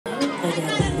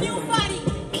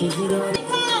Kizzy Don.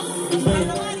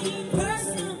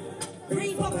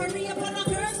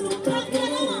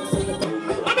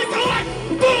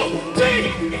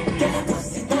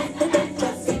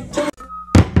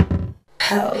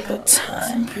 Pelpa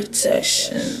time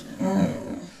protection.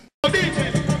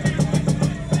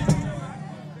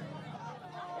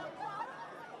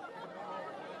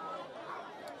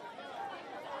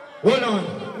 Hold on.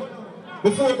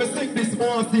 Before we sing this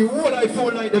more, see whole I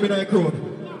phone like them in a crowd.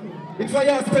 If I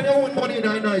ask spend your own money in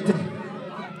a night.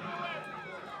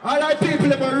 All the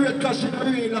people in my rate cash in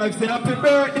real life say happy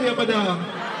birthday, madam.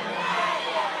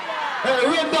 Hey,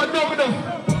 run that down now.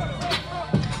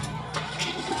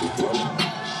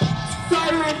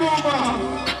 Sorry, mama.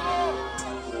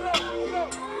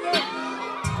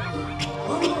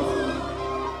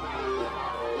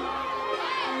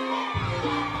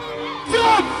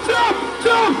 Jump!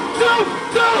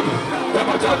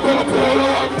 Never just go polo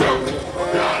and jump.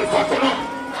 Y'all fucking up.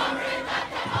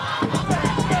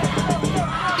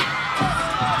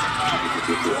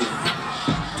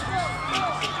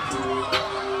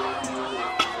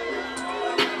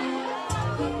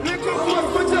 Little boy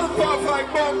for jump off like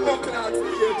bomb buckle at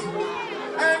stage.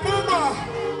 Hey mama,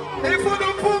 if you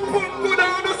don't pump go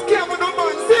down the scam with no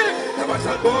man, see? Never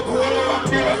just go polo and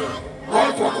jump.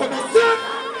 All fucking up, see?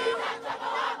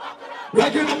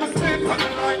 Like you know my sleep on the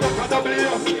line of a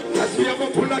W. Catch me up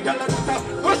and pull a gal and stop.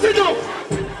 What's it do?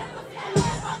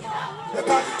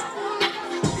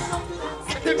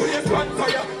 Set the place on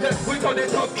fire. Yes, we turn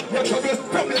it up. Your trouble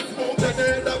from the smoke and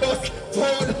then the bus.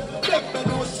 Hold them no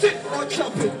know shit or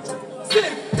chopping. See,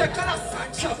 take a last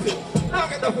and chop it. Now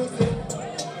get the pussy.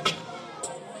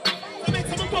 Let me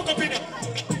come and fuck up in it.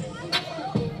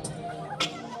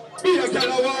 Be a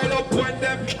gal a wild up when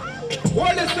them.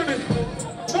 What listen to me?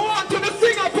 Want to the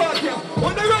singer part here.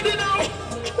 When they're ready now,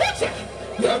 watch it.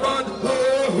 Yeah, man.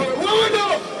 What we do?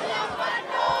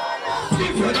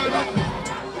 If you're not right,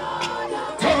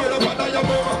 turn up under your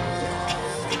mama.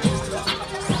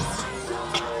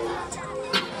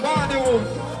 Man, you.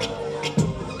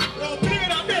 Yo, play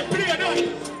that bit, play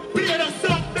that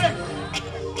song bit.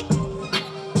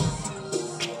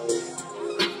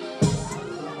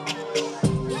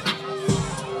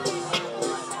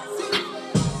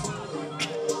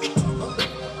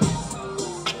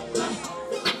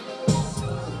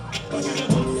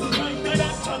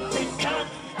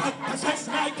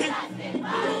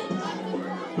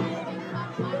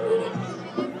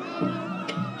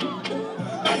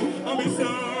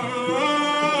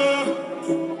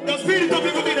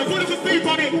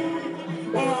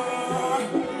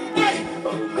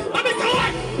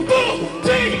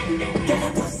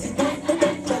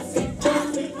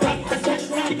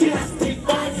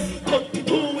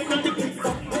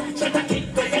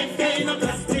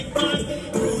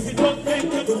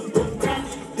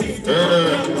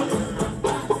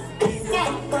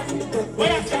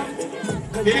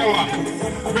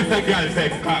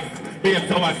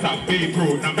 Be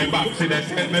rude, now my back, she then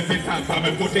tell me fit and so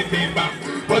me put it in back.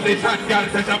 Position, girl,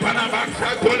 set up on a back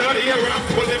shot, pull her ear up,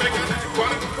 pull the mechanic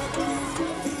one.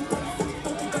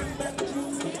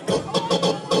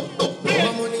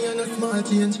 More money and a small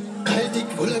change. I'll dig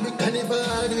full of the carnival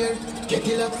hardware. Get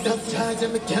it up, stop charge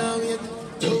and me can't wait.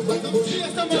 Yo, but bush, yo,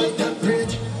 that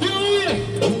bridge.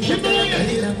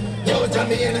 Yo,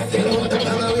 Jamie and I still want to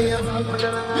come away. Yo,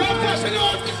 passion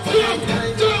out,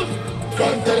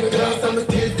 front of the glass and me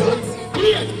still done.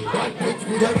 One bitch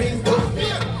with a ring done.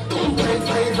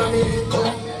 2.5 and me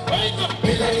income.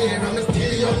 Millionaire and me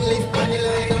still young. Live on the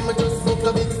line and me just fuck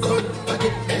a big gun.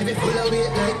 Pocket heavy full of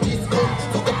weight like this gun.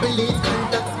 Fuck up a lead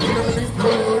contacts, you know me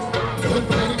scored. Front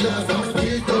of the glass and me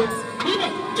still done.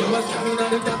 You was coming on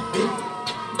the top bit.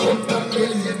 Come from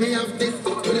Billy, me have this.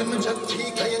 To them a chat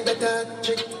cheek, I ain't that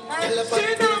trick.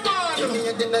 Give me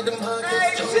a dinner at the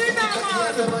market. Just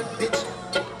a mad bitch.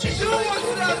 You want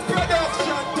that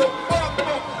production to pop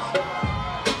up.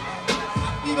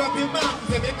 Give up your mouth,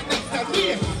 they make me next time.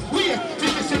 Weird.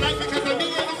 This is like because of me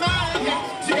and the mind.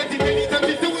 She get it ready to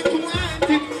be doing to want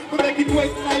it. We make it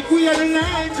work like we are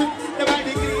aligned.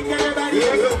 Nobody green, everybody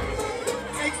yellow.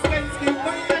 Expensive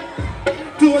man.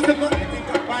 Close the money, think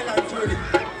of balance ready.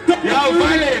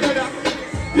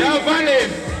 Yo, Valin.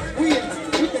 Weird.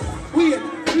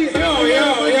 Yo,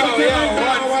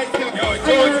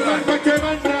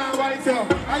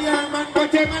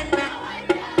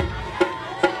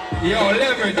 Yo,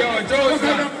 leverage, yo,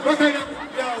 Joseph.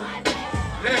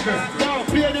 Leverage. Yo,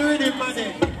 play the rhythm, money.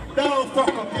 Don't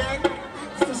fuck up, yeah?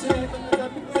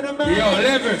 Yo,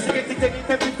 leverage.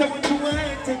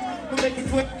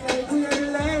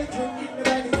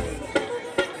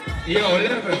 Yo,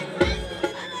 leverage.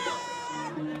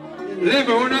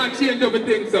 Level, we're not change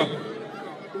everything, so.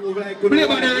 Play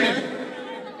by the rhythm.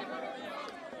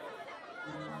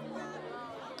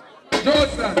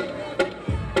 Joseph,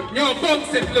 yo,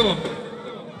 bounce it, low.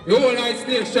 The whole night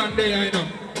station there, you know.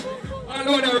 All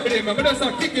over the rhythm, I'm just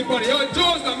a kick it for yo,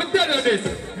 Joseph, I'm tell you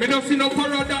this. Me not see no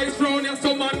paradise round here,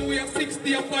 so man, we are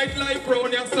 60 a fight life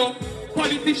round here, so.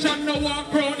 Politician no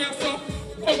walk round here, so.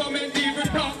 Government even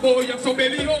talk about you, so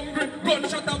belly hungry,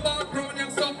 gunshot a back round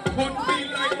here, so. One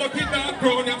feel like bucket dark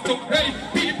round here, so. Hey,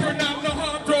 people now no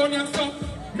heart round here, so.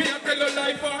 Me a tell you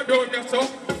life hard round here, so.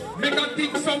 Make a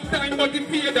think sometime, but it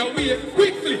fade away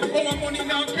quickly. Our money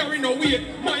now carry no weight.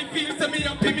 My feels say me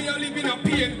happy, me a live in a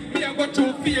pain. Me a go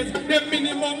through fears. The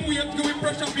minimum wage doing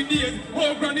pressure for days.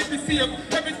 Whole granny to save.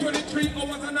 Every 23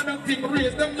 hours another thing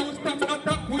raised. Them new stocks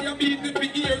attack, we a beat it for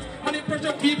years. And the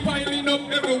pressure keep piling up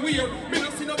everywhere. Me no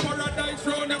see no paradise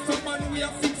round here, so man we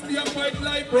are 60 a fight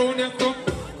life round here, so.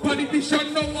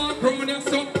 Politician no walk round here,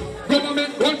 so.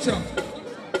 Government watch out.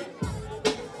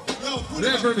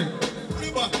 Level me.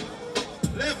 Back.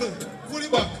 Level, pull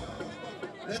it back.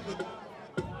 Level,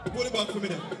 pull it back for me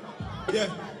then. Yeah.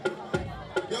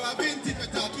 Yo, I've been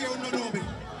teaching talk here, you don't know me.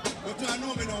 But you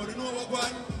know me now, you know what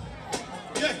going on.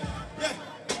 Yeah, yeah.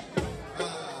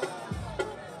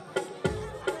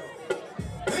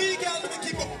 Hey girl, make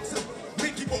it bounce.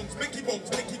 Make it bounce, make it bounce,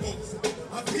 make it bounce.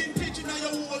 I've been teaching on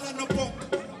your wall and no punk.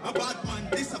 A bad man,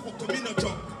 this a fuck to me no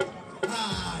junk.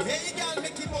 Hey girl,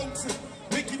 make it bounce.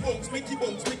 Make it bounce, make it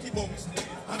bounce, make it bounce.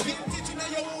 I've been teaching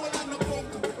on your wall and no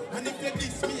punk. And if you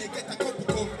diss me, I get a couple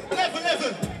come. Level,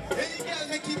 level. Hey girl,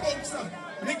 make it bounce.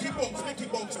 Make it bounce, make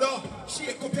it bounce. No.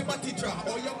 Shake up your body draw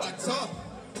or your butt, sir.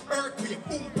 Earthquake,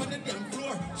 boom on the damn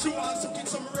floor. She wants to get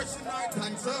some rest in her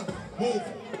dancer. Move.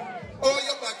 Oh,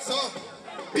 your butt, sir.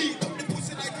 Beat up the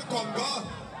pussy like a conga.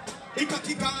 It can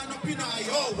kick on up in eye.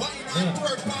 Oh, why not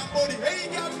twerk on body? Hey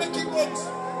girl, make it bounce.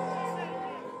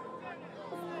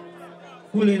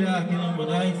 Pull it out, you know, but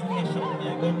I station and I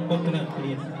go buckle and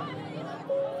place.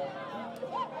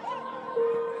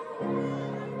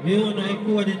 You know, I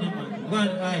code in the man. One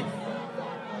eye.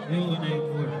 You know, I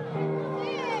code.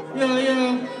 Yo.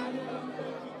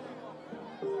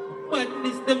 But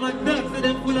this them a dark, so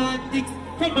them full of dicks.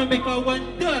 From a make a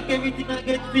one dark, everything I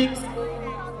get fixed.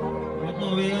 But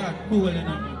now we are cool in the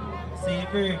man.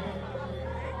 Safer.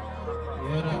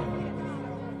 Yeah.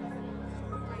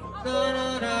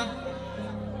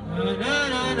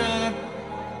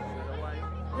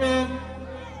 Yeah.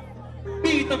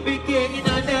 Beat up the cake in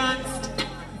a dance.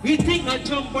 We think I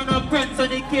jump on a prance on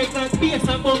the cake and bass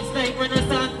and bounce like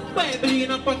Renaissance. Bible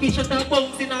in a pocket, shut a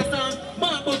bounce in a song.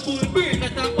 Marble full break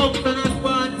at a bounce on a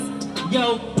spans.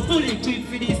 Yo, fully equipped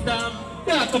for this time.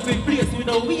 Dark up in place with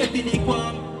no weight in the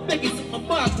quam. Make it some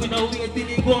back with no weight in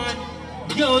the guan.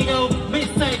 Yo, me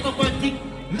sight up a thing.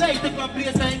 Light up a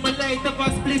place like my light up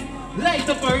a split. Light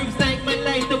up a ribs like my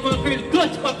light up a grill.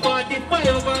 Clutch back 45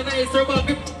 over a nice rubber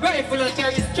grip. Rifle and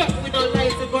carry strap with no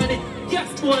lights upon it.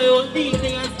 Just boy on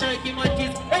kneeling and striking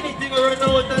matches. Anything run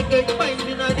out and get fined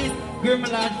in a this.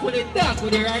 Grimlad full of dark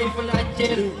with a rifle and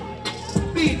gel.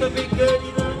 Beat up a girl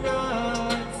in a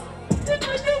dance. Then I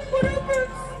jump for the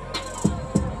birds.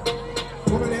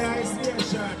 Over the ice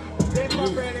station. They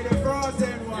come ready the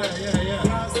frozen one.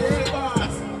 Yeah. Stay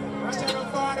boss. Watch out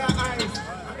for the ice.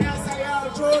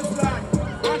 Joseland,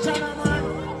 watch out, man.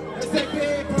 They say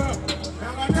people,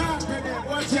 I'm gonna talk to them,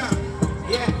 watch out.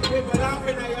 Yeah, people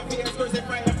laughing at your face because they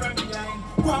fire from behind.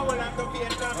 Go on, have to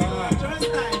face from behind. Just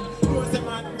time, close the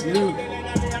man, they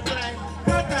let them climb.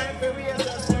 No time for me,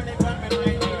 just money from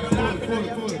behind. People laughing at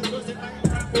your face because they fire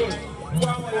from behind. Go on,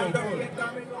 have to face from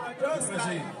behind. Just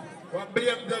time. What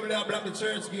BMW block the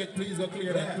church gate, please go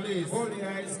clear that, please. Holy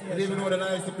ice. I didn't even know the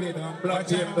lights to play now. Black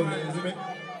BMW, you see me?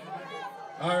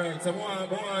 Alright, so go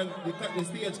on, the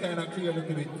stage kind of clear a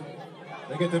little bit.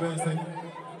 You get the best thing?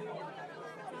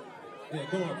 Yeah,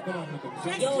 come on.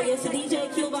 Yo, it's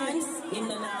DJ Cubans in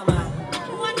the Nama.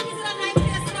 What is it like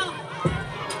this now?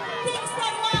 Things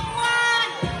that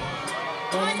one.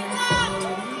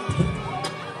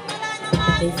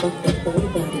 They fucked up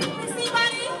everybody. See,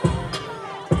 buddy?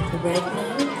 Right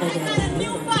now, I got a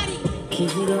new body.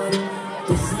 Kizzy Don,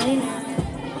 designer.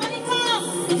 Money come.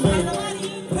 Nobody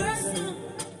personal.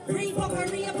 Free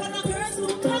fuckery upon a curse. Who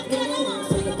talk to no one?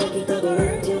 So you fucking talk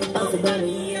hurt you. Off the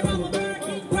body. Here I'm a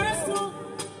birthday personal.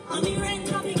 I'm the rent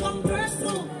topic on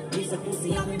personal. This a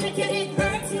pussy and we make your head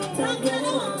hurt you. Talk to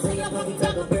no one. So you fucking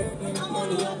talk a bird. I'm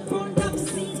only up front of the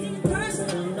seat in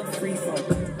personal. No free fuck.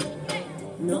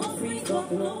 No free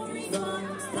fuck, no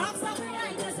refund. Stop suffering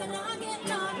like this and I'll get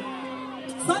done.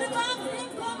 So the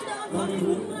conflict come down. Money,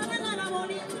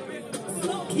 money.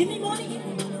 So give me money.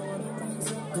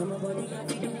 Come on,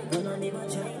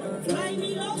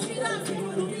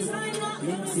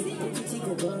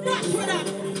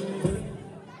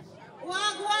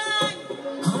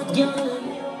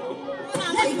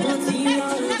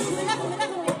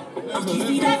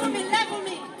 Level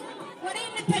me. What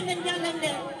independent girl them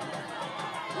there?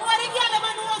 What the girl them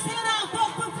who was saying now,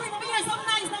 fuck for free, but here's some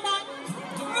nice man.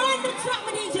 Run the track,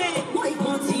 my DJ. Why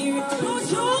can't hear it? Don't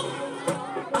you?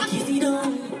 Kizzy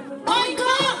Don. I go.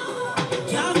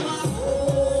 Can't walk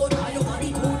out, all your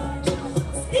body good.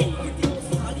 Still pretty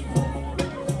pussy Hollywood.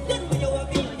 Then when you are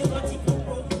being your body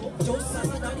good, just as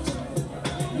a daddy.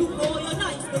 Look how you're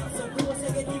nice, but so close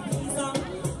you get the visa.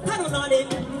 Turn on all them,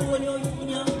 roll your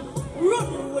union. Run,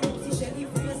 pussy Shelly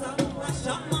Fraser. A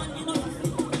shot man, you know.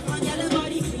 And your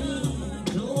body clean,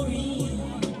 glory.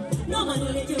 No man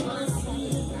will let you man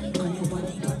see. And your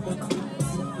body got the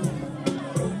currency.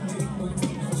 100 months in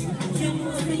a dream. You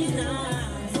know say you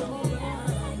nice.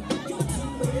 You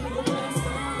think well, you nice.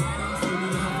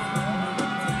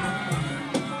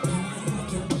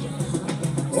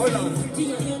 Hold on.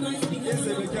 You nice, big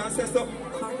Listen, we can't say so.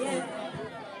 yeah.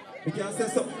 We can't say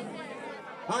so.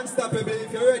 Unstoppable.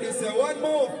 If you're ready, say one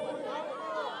more.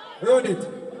 Run it.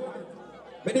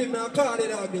 Me didn't now call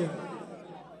it out there.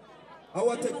 I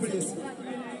want to take place.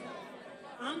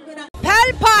 I'm gonna.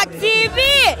 Pelpa TV!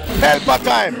 Pelpa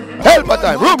time! Pelpa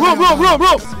time! Room!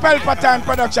 Pelpa time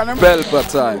production! Pelpa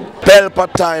time! Pelpa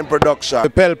time production!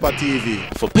 Pelpa TV!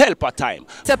 For Pelpa time.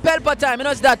 It's a Pelpa time, you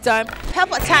know it's that time.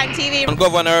 Pelpa time TV. I'm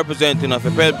governor representing of a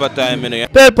Pelpa time, you know.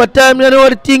 Pelpa time, you know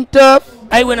what I think tough?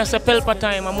 I when I say Pelpa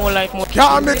time, I'm more like more.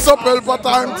 Can't mix up Pelpa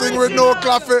time thing with no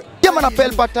coffee. Yeah, man, a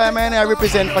Pelpa time, and I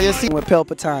represent for you. See, we're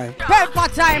Pelpa time.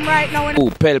 Pelpa time right now. Oh,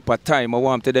 Pelpa time, I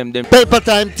want to them. Pelpa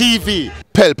time TV!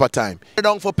 Pelpa time.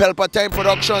 Down for Pelpa time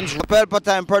productions. Pelpa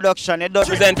time production. It does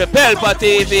Represent for Pelpa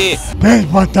TV.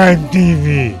 Pelpa time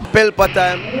TV! Pelpa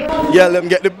time. Yeah, let them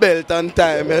get the belt on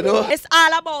time, you know. It's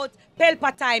all about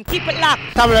Pelpa time. Keep it locked.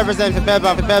 Come represent for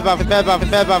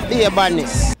Pelpa, be a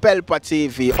badness. Pelpa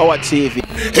TV, our TV.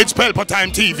 It's Pelpa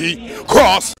time TV.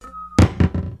 Cross.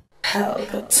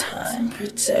 Pelpa time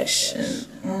protection.